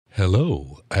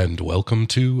Hello, and welcome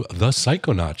to The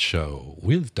Psychonaut Show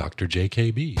with Dr.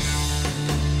 JKB.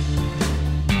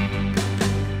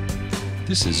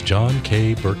 This is John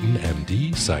K. Burton,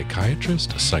 MD,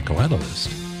 psychiatrist,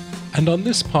 psychoanalyst. And on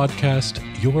this podcast,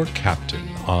 your captain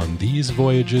on these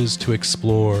voyages to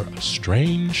explore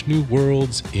strange new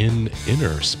worlds in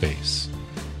inner space.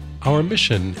 Our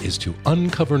mission is to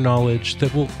uncover knowledge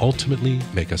that will ultimately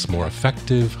make us more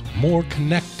effective, more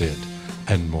connected,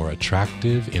 and more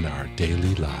attractive in our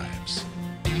daily lives.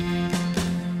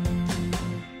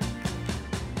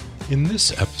 In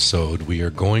this episode, we are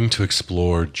going to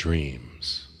explore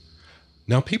dreams.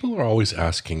 Now, people are always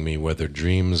asking me whether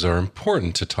dreams are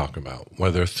important to talk about,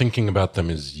 whether thinking about them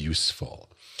is useful.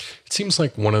 It seems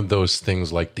like one of those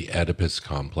things like the Oedipus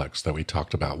complex that we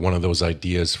talked about, one of those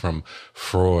ideas from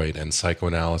Freud and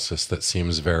psychoanalysis that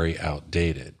seems very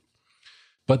outdated.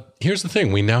 But here's the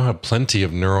thing, we now have plenty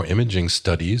of neuroimaging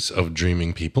studies of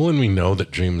dreaming people, and we know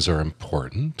that dreams are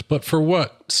important, but for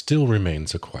what still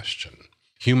remains a question.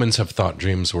 Humans have thought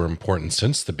dreams were important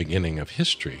since the beginning of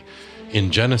history.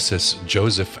 In Genesis,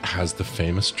 Joseph has the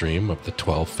famous dream of the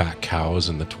 12 fat cows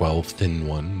and the 12 thin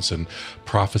ones, and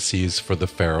prophecies for the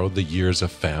Pharaoh the years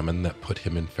of famine that put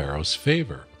him in Pharaoh's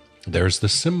favor. There's the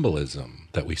symbolism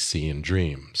that we see in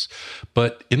dreams.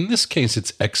 But in this case,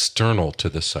 it's external to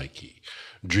the psyche.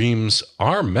 Dreams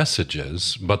are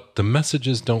messages, but the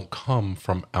messages don't come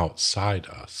from outside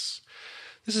us.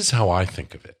 This is how I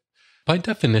think of it. By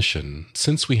definition,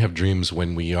 since we have dreams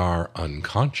when we are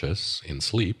unconscious, in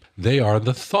sleep, they are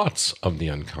the thoughts of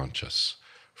the unconscious.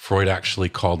 Freud actually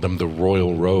called them the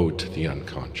royal road to the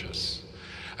unconscious.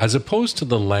 As opposed to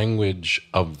the language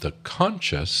of the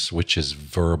conscious, which is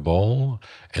verbal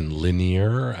and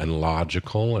linear and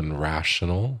logical and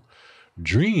rational,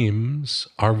 dreams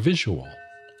are visual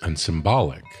and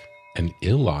symbolic and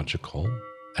illogical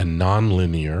and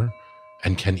nonlinear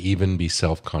and can even be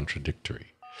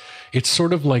self-contradictory. It's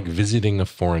sort of like visiting a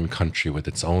foreign country with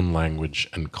its own language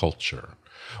and culture.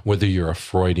 Whether you're a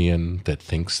Freudian that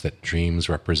thinks that dreams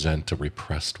represent a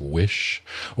repressed wish,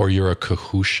 or you're a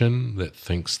Cahutian that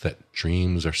thinks that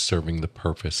dreams are serving the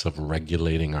purpose of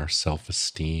regulating our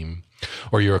self-esteem,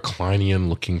 or you're a Kleinian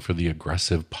looking for the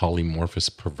aggressive,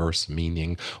 polymorphous, perverse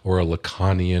meaning, or a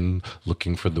Lacanian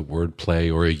looking for the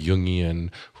wordplay, or a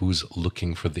Jungian who's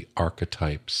looking for the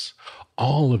archetypes.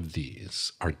 All of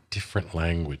these are different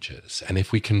languages, and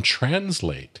if we can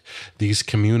translate these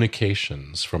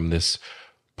communications from this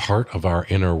part of our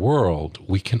inner world,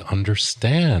 we can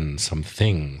understand some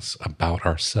things about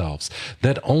ourselves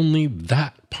that only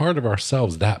that part of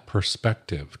ourselves, that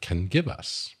perspective, can give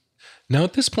us. Now,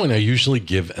 at this point, I usually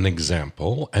give an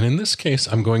example, and in this case,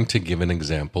 I'm going to give an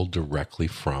example directly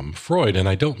from Freud, and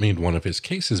I don't mean one of his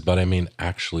cases, but I mean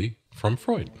actually from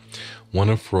Freud, one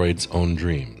of Freud's own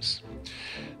dreams.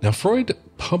 Now, Freud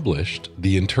published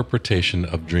The Interpretation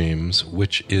of Dreams,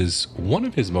 which is one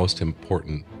of his most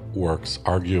important works,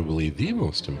 arguably the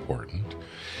most important,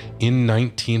 in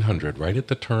 1900, right at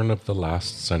the turn of the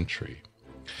last century.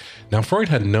 Now, Freud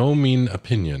had no mean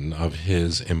opinion of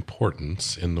his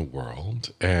importance in the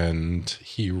world, and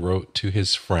he wrote to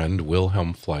his friend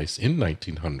Wilhelm Fleiss in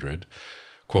 1900,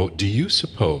 quote, "Do you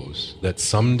suppose that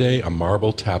someday a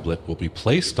marble tablet will be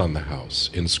placed on the house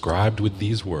inscribed with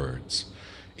these words,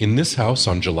 'In this house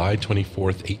on July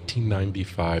 24th,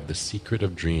 1895, the secret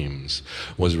of dreams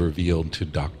was revealed to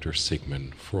Dr.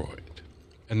 Sigmund Freud.'"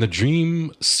 And the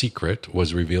dream secret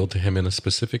was revealed to him in a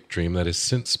specific dream that has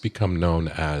since become known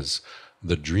as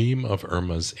the dream of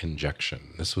Irma's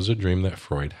injection. This was a dream that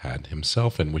Freud had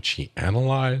himself, in which he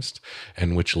analyzed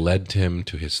and which led him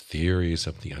to his theories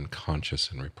of the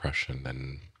unconscious and repression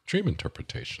and dream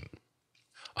interpretation.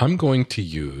 I'm going to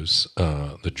use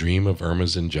the dream of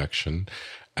Irma's injection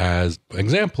as an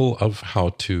example of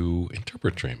how to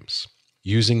interpret dreams,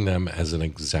 using them as an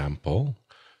example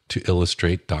to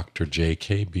illustrate Dr.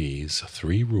 JKB's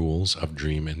 3 rules of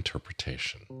dream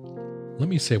interpretation. Let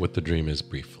me say what the dream is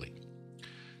briefly.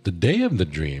 The day of the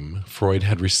dream, Freud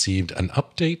had received an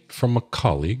update from a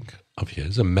colleague of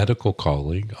his, a medical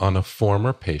colleague, on a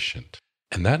former patient.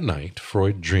 And that night,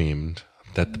 Freud dreamed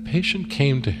that the patient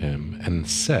came to him and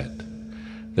said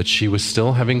that she was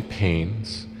still having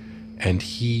pains, and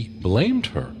he blamed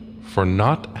her for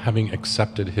not having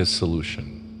accepted his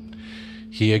solution.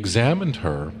 He examined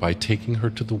her by taking her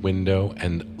to the window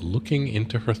and looking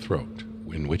into her throat,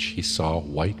 in which he saw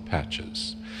white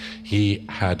patches. He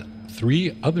had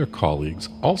 3 other colleagues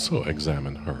also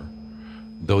examine her,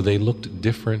 though they looked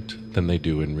different than they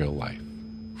do in real life.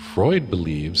 Freud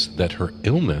believes that her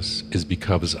illness is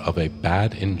because of a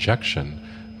bad injection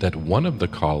that one of the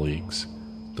colleagues,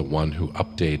 the one who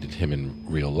updated him in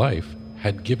real life,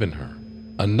 had given her.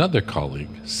 Another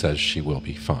colleague says she will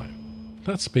be fine.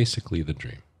 That's basically the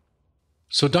dream.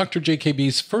 So Dr.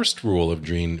 JKB's first rule of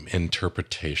dream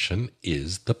interpretation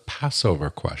is the Passover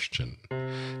question.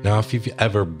 Now, if you've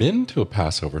ever been to a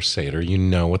Passover Seder, you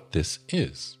know what this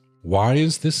is. Why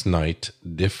is this night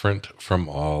different from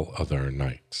all other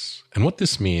nights? And what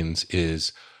this means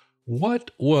is, what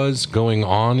was going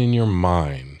on in your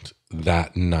mind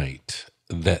that night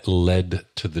that led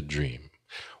to the dream?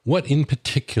 What in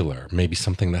particular, maybe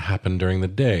something that happened during the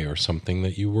day or something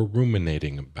that you were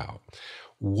ruminating about?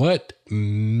 What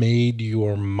made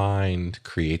your mind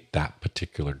create that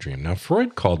particular dream? Now,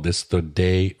 Freud called this the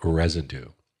day residue.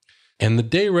 And the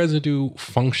day residue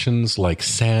functions like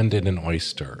sand in an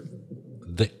oyster.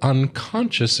 The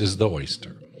unconscious is the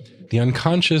oyster. The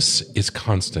unconscious is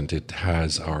constant. It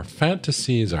has our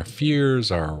fantasies, our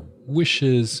fears, our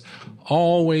wishes,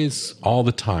 always, all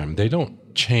the time. They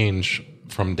don't change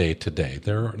from day to day.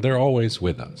 They're always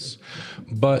with us.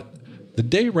 But the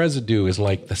day residue is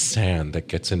like the sand that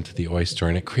gets into the oyster,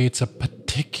 and it creates a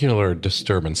particular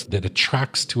disturbance that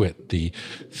attracts to it the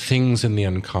things in the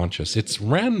unconscious. It's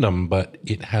random, but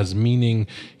it has meaning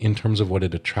in terms of what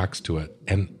it attracts to it.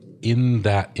 And in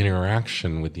that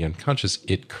interaction with the unconscious,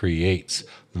 it creates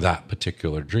that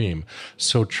particular dream.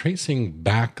 So tracing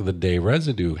back the day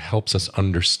residue helps us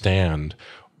understand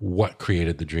what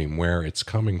created the dream, where it's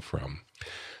coming from.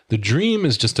 The dream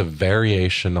is just a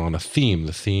variation on a theme,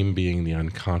 the theme being the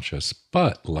unconscious.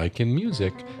 But like in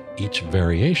music, each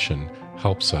variation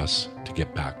helps us to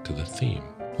get back to the theme.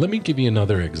 Let me give you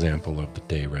another example of the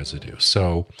day residue.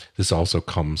 So this also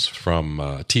comes from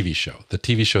a TV show, the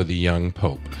TV show The Young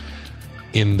Pope.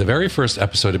 In the very first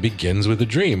episode, it begins with a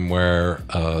dream where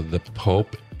the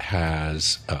Pope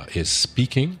is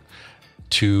speaking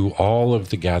to all of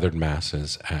the gathered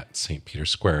masses at St.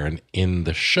 Peter's Square. And in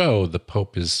the show, the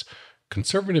Pope is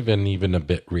conservative and even a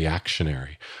bit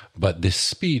reactionary. But this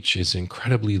speech is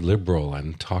incredibly liberal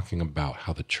and talking about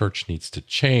how the church needs to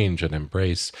change and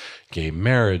embrace gay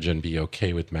marriage and be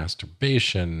okay with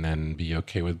masturbation and be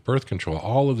okay with birth control.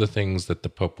 All of the things that the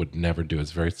Pope would never do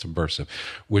is very subversive,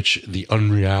 which the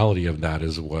unreality of that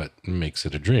is what makes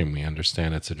it a dream. We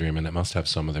understand it's a dream and it must have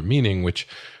some other meaning, which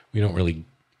we don't really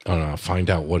find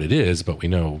out what it is, but we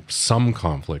know some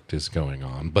conflict is going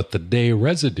on. But the day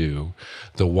residue,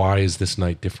 the why is this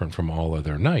night different from all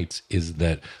other nights, is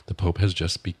that the Pope has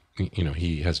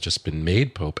he has just been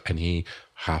made Pope and he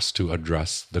has to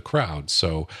address the crowd.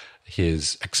 So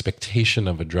his expectation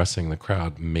of addressing the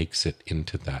crowd makes it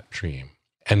into that dream.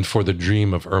 And for the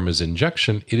dream of Irma's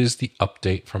injection, it is the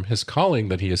update from his calling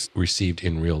that he has received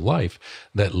in real life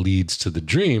that leads to the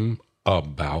dream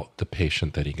about the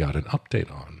patient that he got an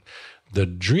update on. The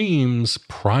dream's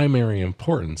primary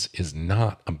importance is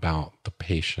not about the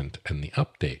patient and the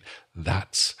update.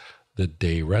 That's the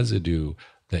day residue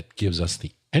that gives us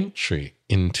the entry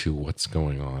into what's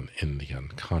going on in the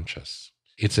unconscious.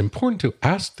 It's important to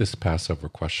ask this Passover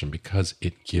question because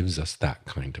it gives us that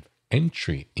kind of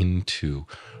entry into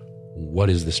what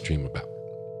is this dream about.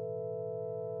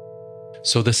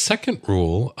 So the second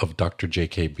rule of Dr.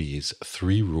 JKB's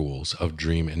 3 rules of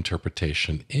dream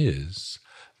interpretation is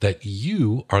that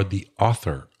you are the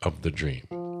author of the dream.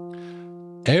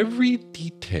 Every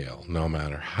detail, no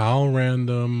matter how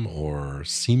random or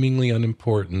seemingly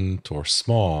unimportant or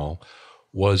small,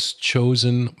 was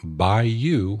chosen by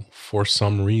you for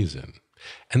some reason.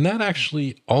 And that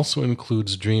actually also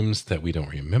includes dreams that we don't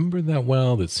remember that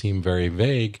well, that seem very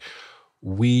vague.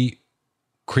 We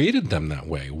created them that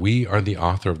way. We are the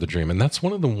author of the dream. And that's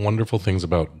one of the wonderful things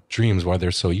about dreams, why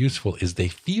they're so useful, is they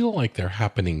feel like they're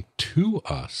happening to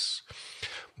us.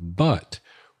 But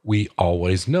we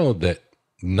always know that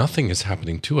nothing is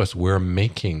happening to us. We're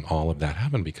making all of that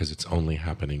happen because it's only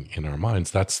happening in our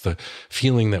minds. That's the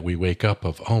feeling that we wake up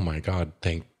of, oh my God,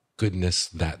 thank goodness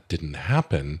that didn't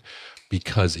happen,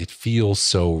 because it feels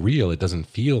so real. It doesn't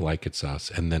feel like it's us.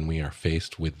 And then we are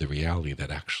faced with the reality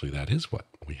that actually that is what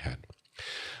we had.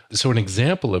 So an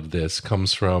example of this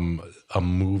comes from a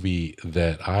movie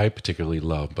that I particularly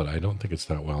love, but I don't think it's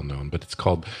that well known, but it's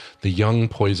called The Young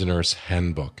Poisoner's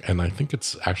Handbook. And I think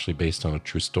it's actually based on a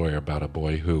true story about a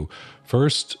boy who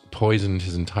first poisoned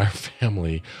his entire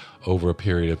family over a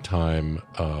period of time.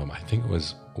 I think it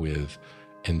was with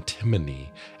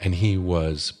antimony, and he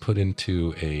was put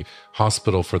into a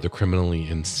hospital for the criminally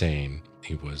insane.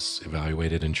 He was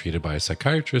evaluated and treated by a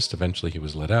psychiatrist. Eventually he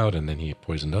was let out, and then he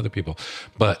poisoned other people.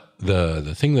 But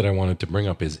the thing that I wanted to bring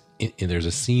up is there's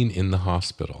a scene in the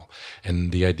hospital,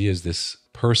 and the idea is this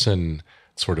person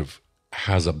sort of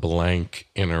has a blank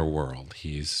inner world.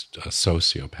 He's a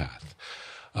sociopath.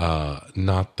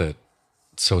 Not that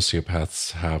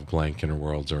sociopaths have blank inner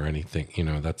worlds or anything,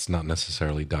 that's not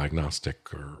necessarily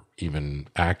diagnostic or even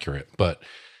accurate. But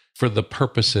for the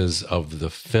purposes of the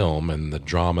film and the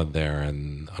drama there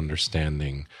and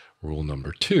understanding rule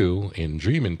number 2 in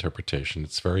dream interpretation,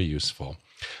 it's very useful.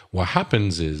 What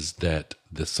happens is that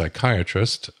the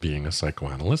psychiatrist, being a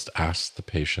psychoanalyst, asks the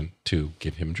patient to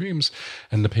give him dreams,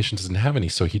 and the patient doesn't have any,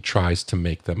 so he tries to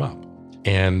make them up.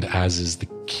 And as is the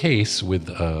case with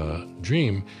a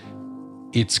dream,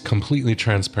 it's completely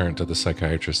transparent to the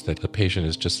psychiatrist that the patient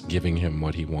is just giving him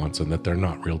what he wants and that they're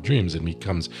not real dreams, and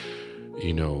becomes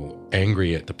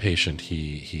angry at the patient.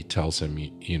 He tells him,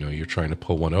 you're trying to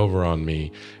pull one over on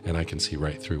me, and I can see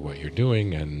right through what you're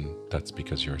doing, and that's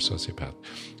because you're a sociopath.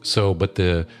 So, but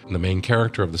the main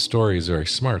character of the story is very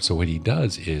smart. So what he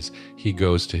does is he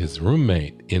goes to his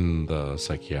roommate in the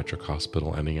psychiatric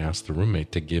hospital, and he asks the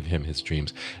roommate to give him his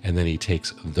dreams, and then he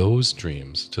takes those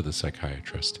dreams to the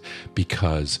psychiatrist,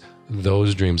 because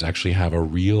those dreams actually have a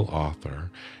real author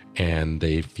and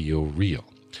they feel real.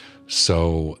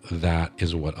 So that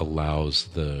is what allows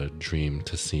the dream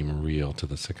to seem real to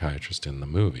the psychiatrist in the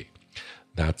movie.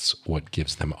 That's what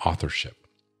gives them authorship.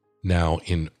 Now,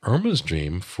 in Irma's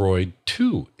dream, Freud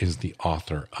too is the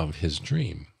author of his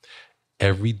dream.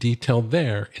 Every detail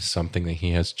there is something that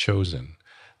he has chosen,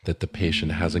 that the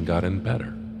patient hasn't gotten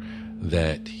better,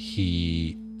 that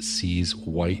he sees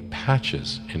white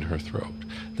patches in her throat,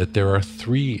 that there are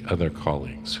 3 other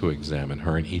colleagues who examine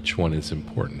her, and each one is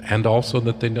important, and also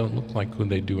that they don't look like who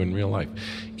they do in real life.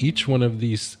 Each one of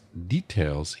these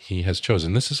details he has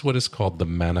chosen. This is what is called the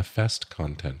manifest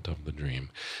content of the dream.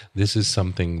 This is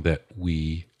something that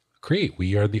we create.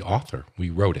 We are the author. We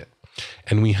wrote it.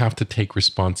 And we have to take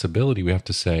responsibility. We have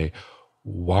to say,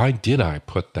 why did I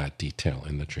put that detail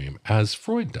in the dream? As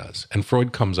Freud does. And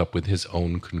Freud comes up with his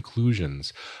own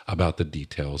conclusions about the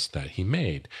details that he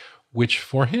made, which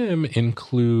for him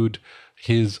include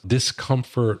his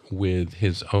discomfort with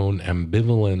his own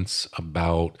ambivalence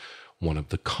about one of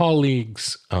the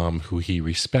colleagues who he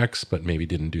respects but maybe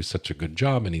didn't do such a good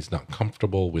job, and he's not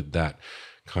comfortable with that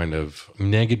kind of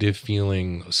negative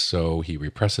feeling, so he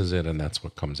represses it, and that's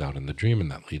what comes out in the dream,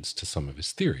 and that leads to some of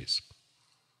his theories.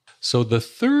 So the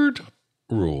third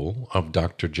rule of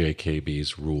Dr.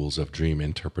 J.K.B's rules of dream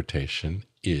interpretation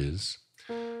is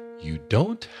you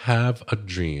don't have a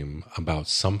dream about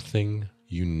something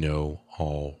you know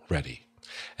already.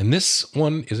 And this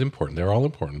one is important. They're all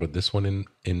important, but this one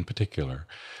in particular,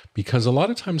 because a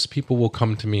lot of times people will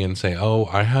come to me and say, oh,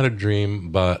 I had a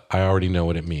dream, but I already know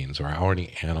what it means, or I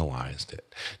already analyzed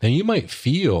it. Now, you might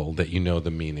feel that you know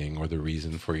the meaning or the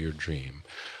reason for your dream,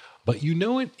 but you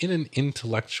know it in an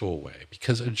intellectual way,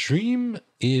 because a dream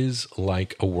is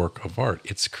like a work of art.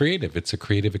 It's creative. It's a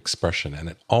creative expression, and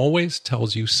it always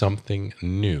tells you something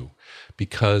new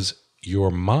because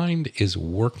your mind is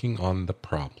working on the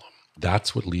problem.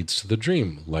 That's what leads to the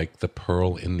dream, like the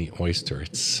pearl in the oyster.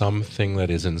 It's something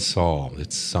that isn't solved.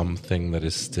 It's something that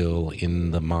is still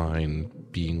in the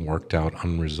mind being worked out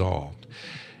unresolved.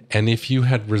 And if you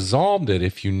had resolved it,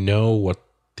 if you know what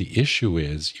the issue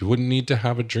is, you wouldn't need to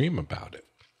have a dream about it.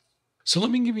 So let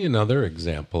me give you another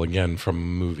example, again, from a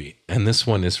movie. And this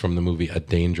one is from the movie A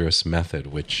Dangerous Method,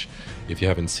 which, if you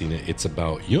haven't seen it, it's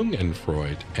about Jung and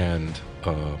Freud and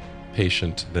a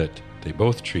patient that they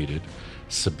both treated,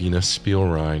 Sabina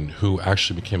Spielrein, who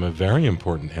actually became a very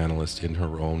important analyst in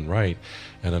her own right,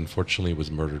 and unfortunately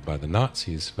was murdered by the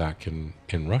Nazis back in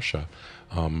Russia.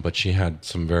 But she had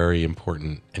some very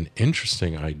important and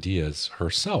interesting ideas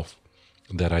herself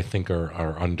that I think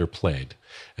are underplayed,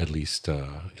 at least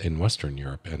in Western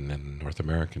Europe and in North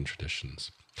American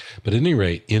traditions. But at any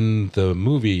rate, in the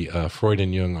movie, Freud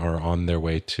and Jung are on their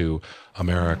way to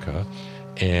America,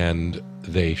 and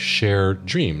they share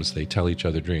dreams. They tell each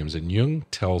other dreams. And Jung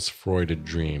tells Freud a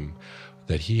dream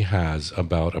that he has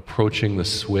about approaching the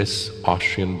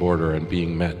Swiss-Austrian border and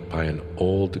being met by an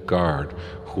old guard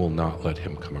who will not let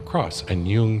him come across. And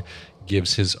Jung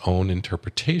gives his own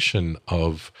interpretation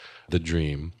of the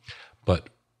dream. But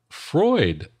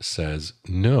Freud says,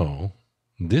 no,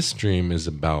 this dream is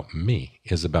about me,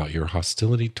 is about your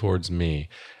hostility towards me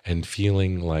and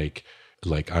feeling like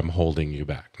I'm holding you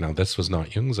back. Now, this was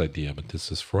not Jung's idea, but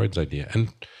this is Freud's idea.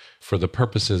 And for the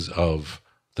purposes of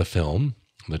the film,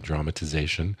 the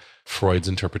dramatization, Freud's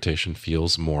interpretation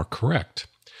feels more correct.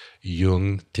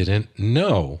 Jung didn't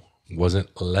know,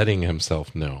 wasn't letting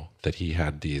himself know that he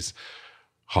had these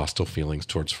hostile feelings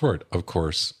towards Freud. Of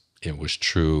course, it was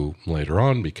true later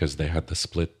on because they had the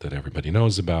split that everybody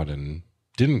knows about and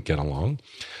didn't get along.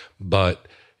 But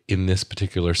in this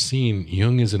particular scene,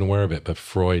 Jung isn't aware of it, but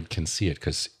Freud can see it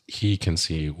because he can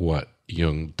see what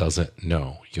Jung doesn't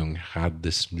know. Jung had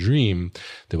this dream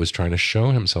that was trying to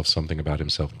show himself something about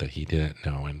himself that he didn't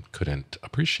know and couldn't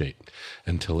appreciate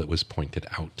until it was pointed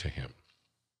out to him.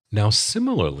 Now,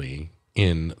 similarly,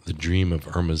 in the dream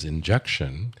of Irma's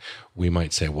injection, we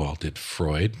might say, well, did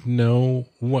Freud know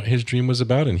what his dream was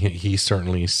about? And he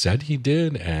certainly said he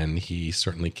did, and he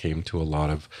certainly came to a lot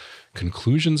of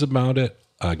conclusions about it,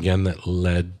 again, that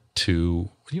led to,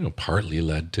 partly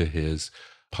led to his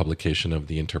publication of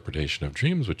The Interpretation of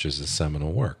Dreams, which is a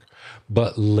seminal work.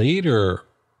 But later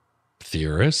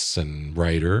theorists and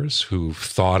writers who've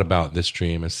thought about this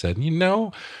dream have said,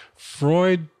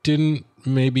 Freud didn't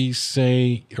maybe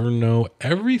say or know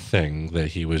everything that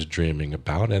he was dreaming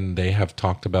about, and they have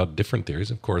talked about different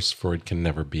theories. Of course, Freud can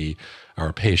never be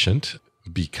our patient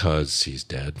because he's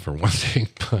dead, for one thing,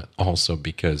 but also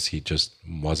because he just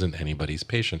wasn't anybody's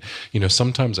patient.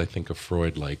 Sometimes I think of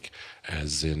Freud like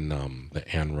as in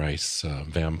the Anne Rice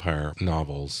vampire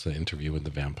novels, The Interview with the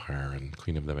Vampire and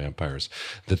Queen of the Vampires,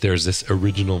 that there's this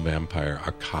original vampire,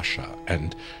 Akasha,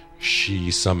 and she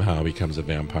somehow becomes a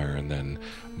vampire, and then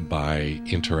by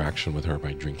interaction with her,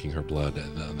 by drinking her blood,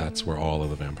 that's where all of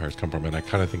the vampires come from. And I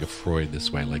kind of think of Freud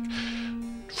this way, like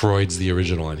Freud's the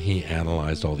original, and he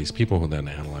analyzed all these people who then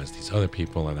analyzed these other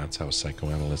people, and that's how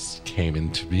psychoanalysts came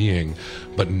into being.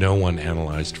 But no one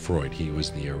analyzed Freud. He was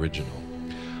the original.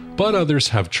 But others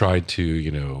have tried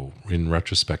to, in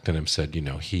retrospect, and have said,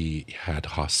 he had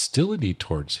hostility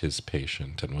towards his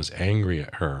patient and was angry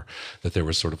at her, that there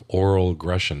was sort of oral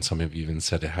aggression. Some have even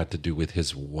said it had to do with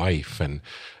his wife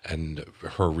and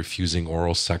her refusing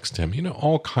oral sex to him,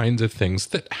 all kinds of things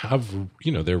that have,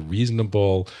 they're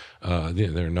reasonable,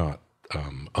 they're not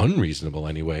unreasonable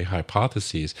anyway,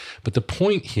 hypotheses. But the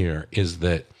point here is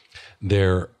that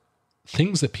they're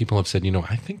things that people have said,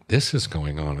 I think this is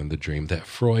going on in the dream that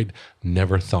Freud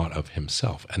never thought of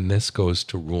himself. And this goes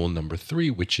to rule number 3,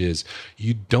 which is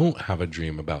you don't have a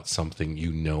dream about something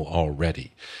you know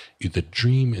already. The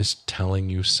dream is telling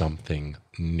you something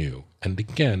new. And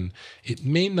again, it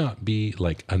may not be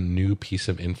like a new piece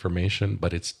of information,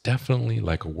 but it's definitely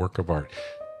like a work of art,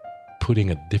 putting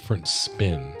a different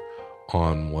spin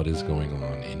on what is going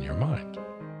on in your mind.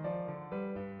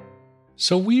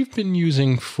 So we've been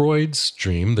using Freud's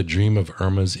dream, the dream of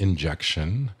Irma's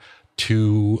injection,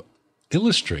 to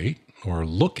illustrate or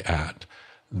look at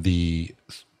the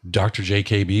Dr.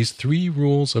 J.K.B's 3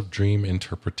 rules of dream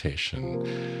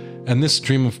interpretation. And this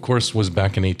dream, of course, was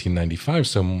back in 1895,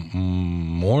 so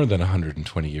more than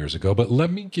 120 years ago. But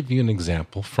let me give you an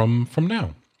example from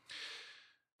now.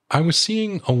 I was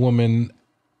seeing a woman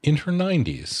in her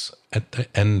 90s at the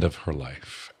end of her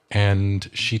life. And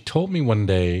she told me one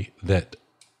day that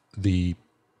the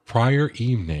prior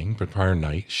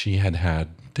night, she had had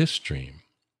this dream.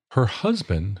 Her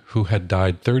husband, who had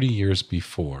died 30 years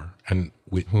before, and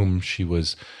with whom she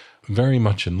was very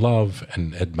much in love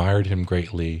and admired him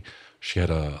greatly, she had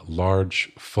a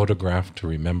large photograph to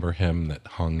remember him that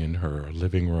hung in her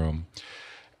living room,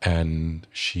 and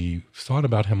she thought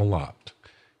about him a lot.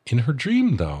 In her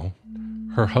dream, though,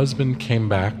 her husband came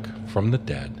back from the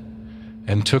dead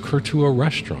and took her to a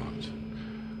restaurant.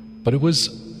 But it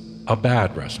was a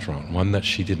bad restaurant, one that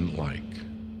she didn't like.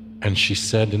 And she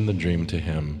said in the dream to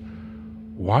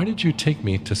him, "Why did you take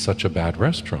me to such a bad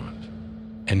restaurant?"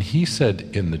 And he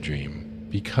said in the dream,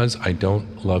 "Because I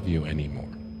don't love you anymore."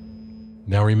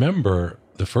 Now remember,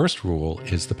 the first rule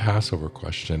is the Passover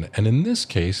question. And in this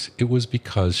case, it was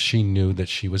because she knew that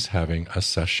she was having a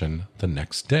session the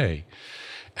next day.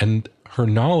 And her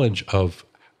knowledge of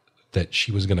that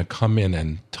she was going to come in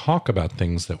and talk about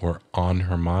things that were on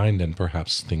her mind and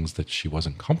perhaps things that she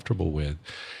wasn't comfortable with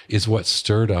is what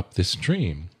stirred up this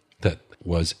dream that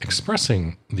was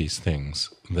expressing these things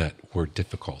that were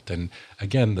difficult. And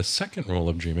again, the second rule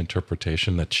of dream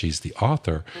interpretation, that she's the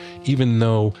author, even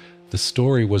though the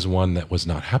story was one that was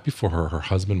not happy for her, her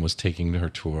husband was taking her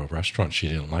to a restaurant she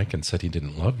didn't like and said he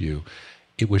didn't love you,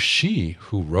 it was she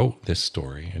who wrote this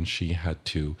story, and she had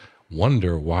to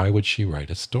wonder, why would she write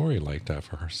a story like that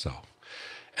for herself?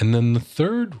 And then the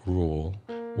third rule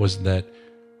was that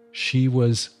she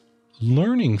was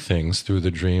learning things through the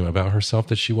dream about herself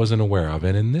that she wasn't aware of.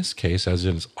 And in this case, as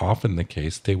is often the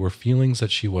case, they were feelings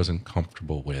that she wasn't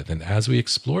comfortable with. And as we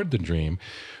explored the dream,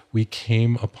 we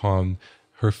came upon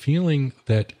her feeling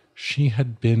that she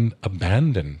had been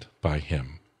abandoned by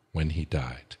him when he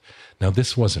died. Now,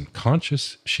 this wasn't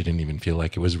conscious. She didn't even feel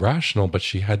like it was rational, but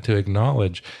she had to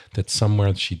acknowledge that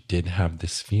somewhere she did have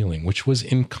this feeling, which was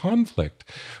in conflict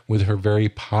with her very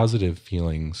positive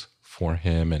feelings for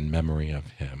him and memory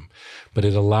of him. But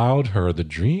it allowed her, the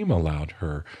dream allowed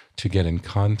her to get in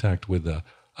contact with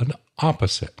an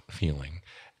opposite feeling.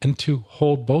 and to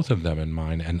hold both of them in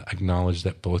mind and acknowledge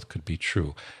that both could be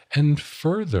true. And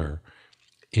further,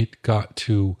 it got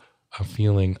to a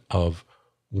feeling of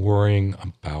worrying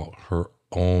about her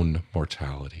own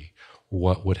mortality,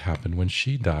 what would happen when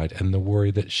she died, and the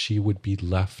worry that she would be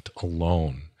left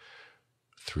alone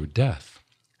through death.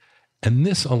 And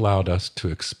this allowed us to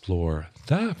explore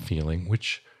that feeling,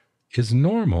 which is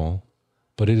normal,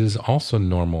 but it is also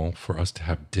normal for us to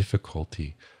have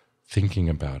difficulty thinking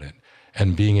about it.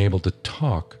 And being able to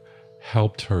talk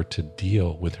helped her to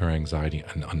deal with her anxiety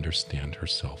and understand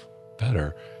herself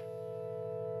better.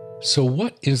 So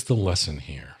what is the lesson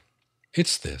here?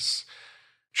 It's this.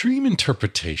 Dream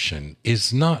interpretation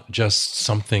is not just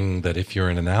something that if you're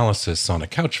in analysis on a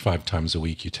couch 5 times a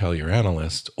week, you tell your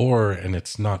analyst, and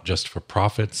it's not just for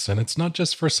prophets, and it's not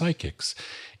just for psychics.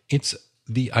 It's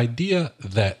the idea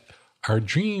that our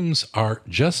dreams are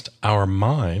just our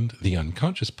mind, the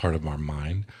unconscious part of our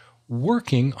mind,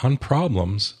 working on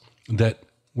problems that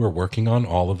we're working on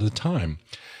all of the time.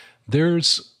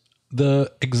 There's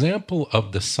the example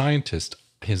of the scientist,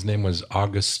 his name was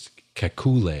Auguste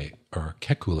Kekule,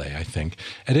 I think.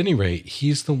 At any rate,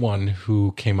 he's the one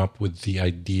who came up with the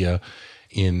idea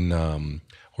in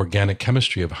organic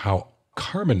chemistry of how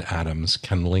carbon atoms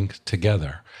can link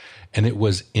together. And it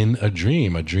was in a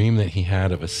dream that he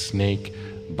had of a snake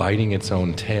biting its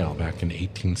own tail back in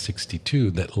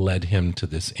 1862 that led him to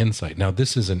this insight. Now,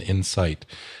 this is an insight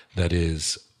that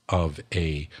is of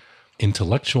a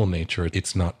intellectual nature.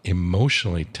 It's not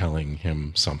emotionally telling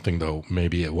him something, though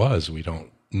maybe it was, we don't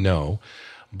know.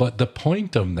 But the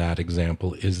point of that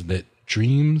example is that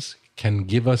dreams can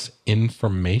give us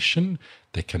information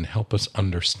that can help us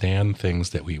understand things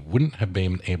that we wouldn't have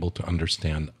been able to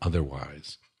understand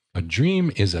otherwise. A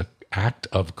dream is an act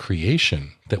of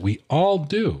creation that we all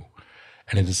do,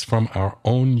 and it is from our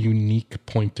own unique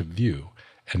point of view,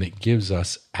 and it gives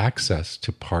us access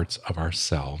to parts of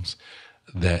ourselves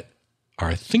that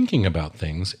are thinking about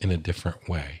things in a different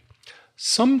way.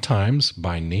 Sometimes,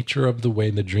 by nature of the way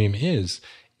the dream is,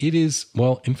 it is,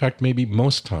 well, in fact, maybe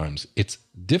most times, it's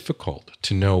difficult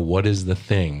to know what is the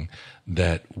thing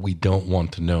that we don't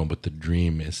want to know, but the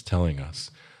dream is telling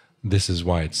us. This is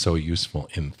why it's so useful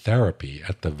in therapy,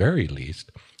 at the very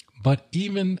least. But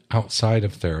even outside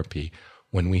of therapy,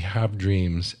 when we have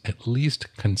dreams, at least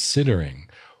considering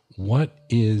what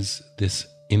is this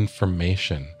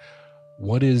information,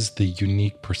 what is the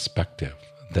unique perspective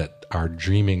that our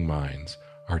dreaming minds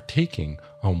are taking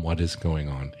on what is going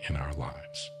on in our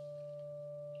lives.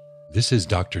 This is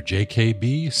Dr.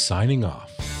 JKB signing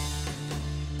off.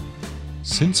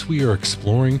 Since we are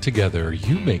exploring together,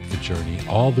 you make the journey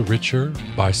all the richer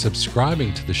by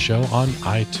subscribing to the show on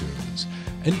iTunes.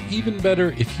 And even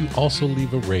better, if you also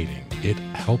leave a rating, it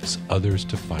helps others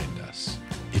to find us.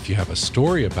 If you have a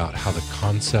story about how the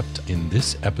concept in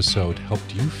this episode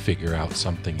helped you figure out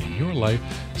something in your life,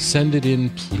 send it in,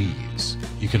 please.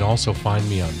 You can also find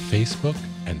me on Facebook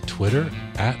and Twitter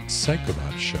at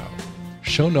Psychonaut Show.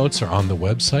 Show notes are on the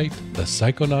website,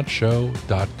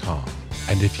 thepsychonautshow.com.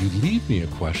 And if you leave me a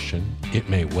question, it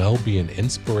may well be an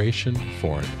inspiration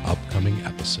for an upcoming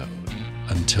episode.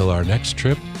 Until our next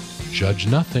trip, judge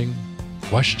nothing,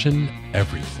 question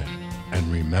everything, and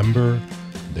remember,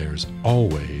 there's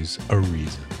always a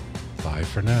reason. Bye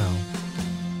for now.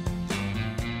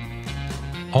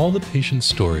 All the patient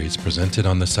stories presented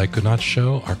on the Psychonaut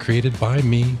Show are created by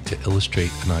me to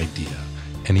illustrate an idea.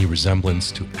 Any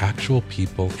resemblance to actual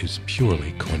people is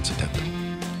purely coincidental.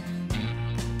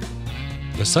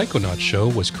 The Psychonaut Show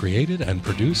was created and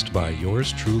produced by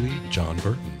yours truly, John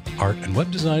Burton. Art and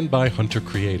web design by Hunter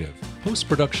Creative.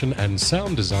 Post-production and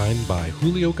sound design by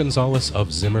Julio Gonzalez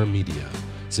of Zimmer Media.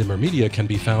 Zimmer Media can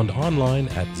be found online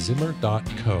at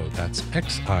zimmer.co. That's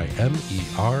Ximer.co.